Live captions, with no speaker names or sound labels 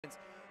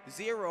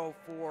0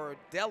 for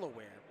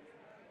Delaware,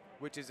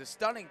 which is a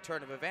stunning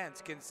turn of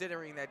events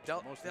considering that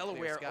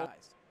Delaware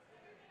guys.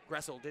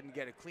 Gressel didn't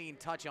get a clean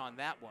touch on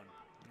that one.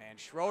 And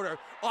Schroeder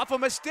off a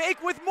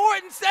mistake with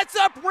Morton sets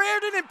up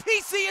Reardon, and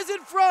PC is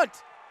in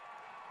front.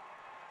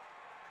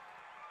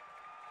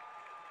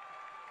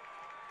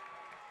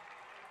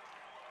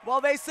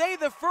 While they say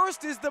the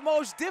first is the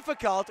most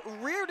difficult,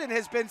 Reardon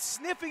has been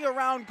sniffing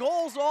around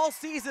goals all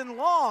season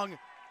long.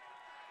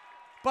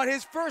 But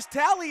his first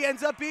tally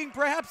ends up being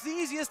perhaps the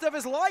easiest of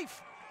his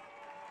life.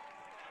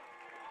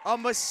 A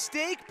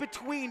mistake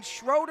between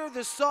Schroeder,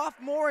 the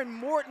sophomore, and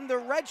Morton, the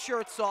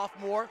redshirt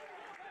sophomore,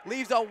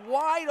 leaves a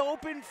wide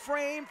open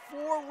frame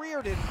for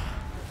Reardon,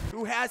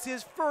 who has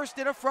his first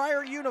in a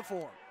Friar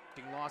uniform.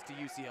 Lost to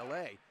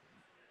UCLA.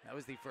 That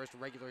was the first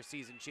regular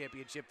season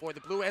championship for the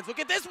Blue Hens. Look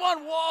at this one.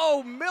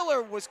 Whoa,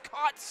 Miller was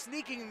caught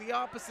sneaking the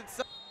opposite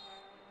side.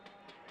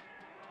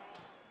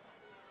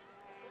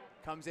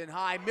 Comes in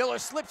high, Miller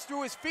slips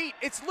through his feet.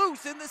 It's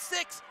loose in the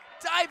 6.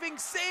 Diving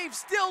save,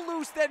 still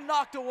loose, then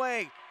knocked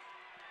away.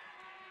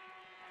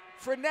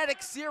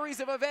 Frenetic series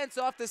of events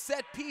off the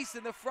set piece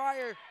in the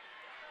Friar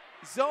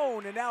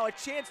zone, and now a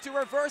chance to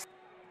reverse.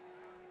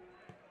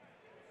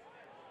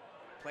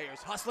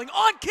 Players hustling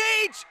on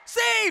cage,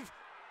 save!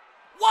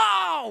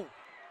 Wow!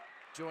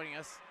 Joining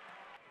us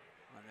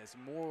on this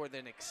more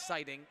than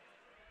exciting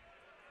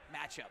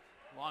matchup.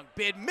 Long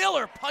bid,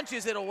 Miller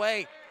punches it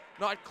away.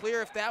 Not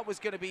clear if that was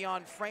going to be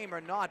on frame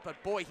or not,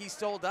 but boy, he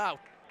sold out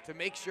to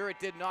make sure it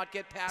did not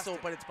get past him,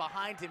 but it's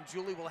behind him.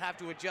 Julie will have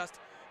to adjust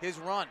his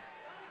run.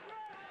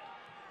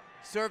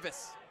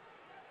 Service.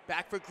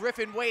 Back for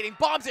Griffin waiting,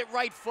 bombs it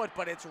right foot,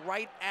 but it's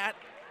right at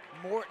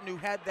Morton, who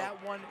had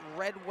that one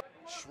red.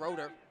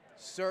 Schroeder,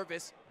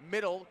 service,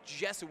 middle,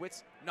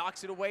 Jesuits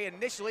knocks it away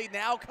initially,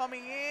 now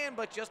coming in,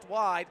 but just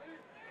wide.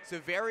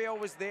 Severio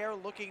was there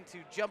looking to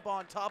jump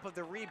on top of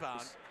the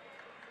rebound.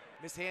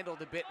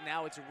 Mishandled a bit,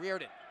 now it's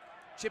Reardon.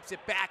 Chips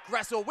it back,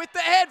 Gressel with the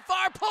head,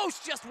 far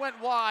post just went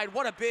wide,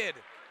 what a bid.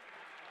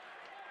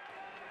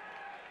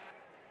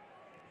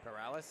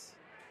 Perales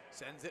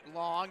sends it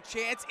long,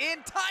 chance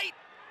in tight,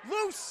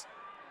 loose,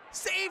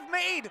 save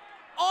made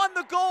on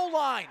the goal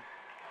line.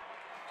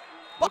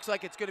 Looks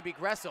like it's gonna be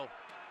Gressel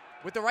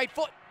with the right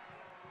foot.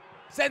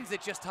 Sends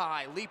it just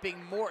high,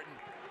 leaping Morton.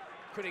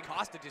 Critic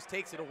Costa just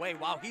takes it away.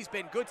 Wow, he's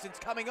been good since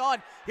coming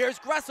on. Here's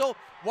Gressel,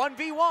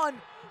 1v1.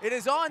 It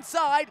is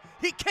onside,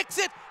 he kicks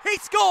it, he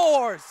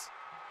scores!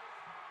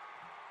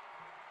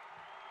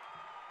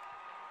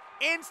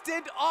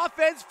 Instant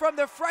offense from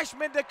the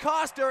freshman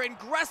DeCosta, and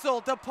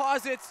Gressel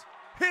deposits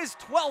his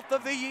 12th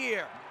of the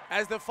year.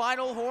 As the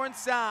final horn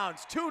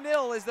sounds,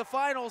 2-0 is the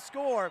final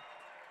score.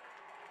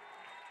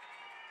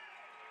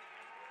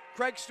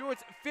 Craig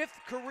Stewart's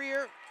 5th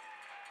career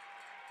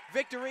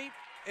victory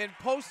in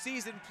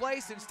postseason play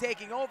since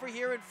taking over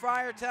here in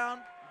Friartown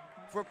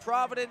for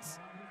Providence.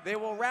 They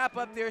will wrap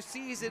up their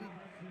season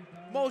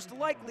most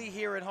likely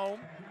here at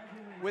home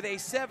with a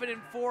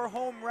 7-4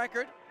 home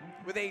record,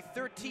 with a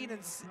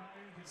 13-6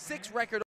 record